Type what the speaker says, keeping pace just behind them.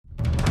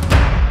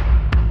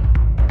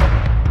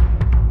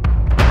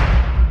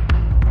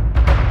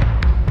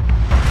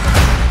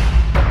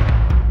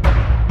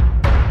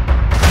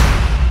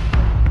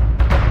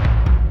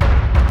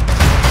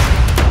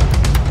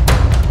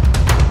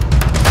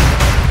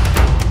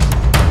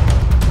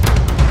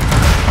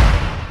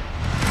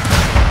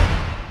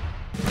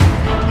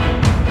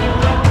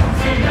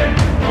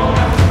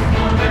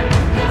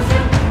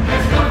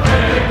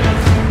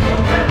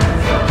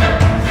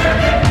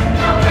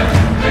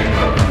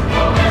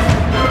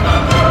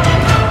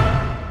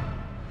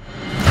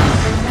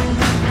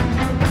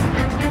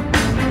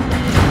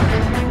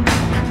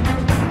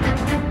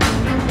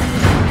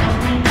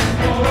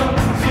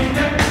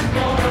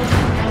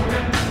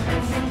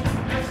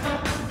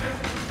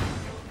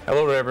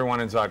Hello to everyone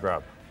in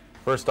Zagreb.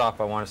 First off,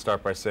 I want to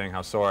start by saying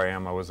how sorry I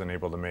am I wasn't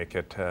able to make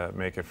it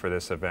for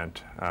this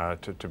event.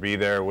 To be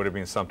there would have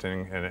been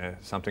something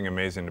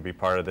amazing to be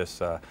part of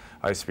this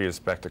Ice Fever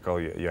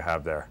spectacle you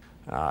have there.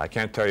 I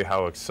can't tell you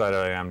how excited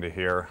I am to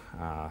hear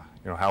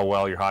how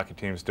well your hockey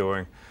team's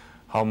doing,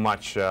 how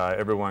much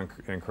everyone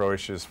in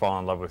Croatia has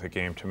fallen in love with the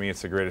game. To me,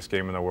 it's the greatest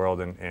game in the world,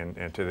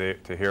 and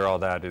to hear all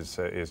that is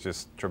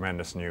just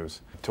tremendous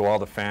news. To all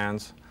the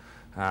fans,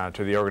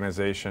 to the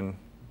organization,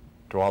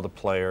 to all the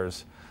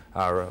players,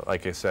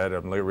 like I said,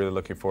 I'm really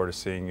looking forward to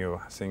seeing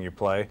you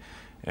play,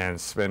 and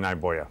Sve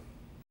najbolje.